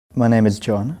My name is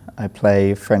John. I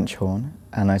play French horn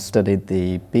and I studied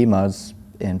the BMUS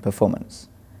in performance.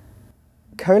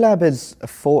 Collab is a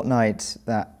fortnight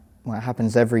that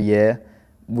happens every year.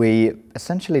 We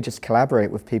essentially just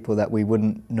collaborate with people that we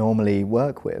wouldn't normally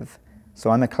work with. So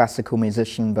I'm a classical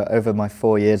musician, but over my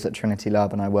 4 years at Trinity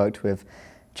Laban I worked with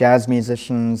jazz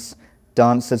musicians,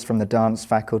 dancers from the dance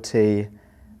faculty,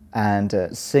 and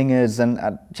singers,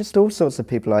 and just all sorts of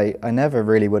people I never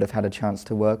really would have had a chance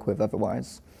to work with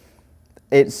otherwise.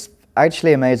 It's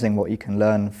actually amazing what you can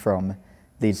learn from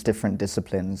these different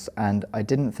disciplines, and I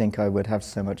didn't think I would have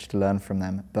so much to learn from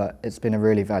them, but it's been a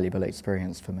really valuable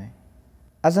experience for me.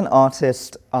 As an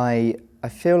artist, I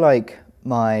feel like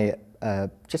my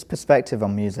just perspective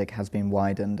on music has been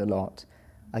widened a lot.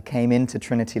 I came into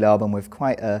Trinity Laban with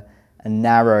quite a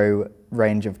narrow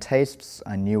range of tastes.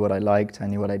 I knew what I liked, I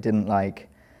knew what I didn't like,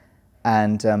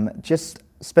 and just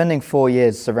spending 4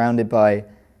 years surrounded by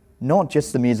not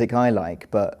just the music I like,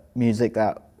 but music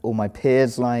that all my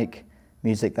peers like,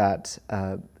 music that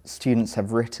students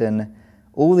have written,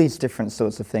 all these different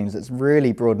sorts of things. It's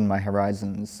really broadened my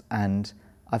horizons, and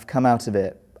I've come out of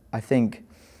it, I think,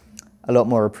 a lot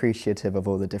more appreciative of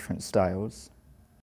all the different styles.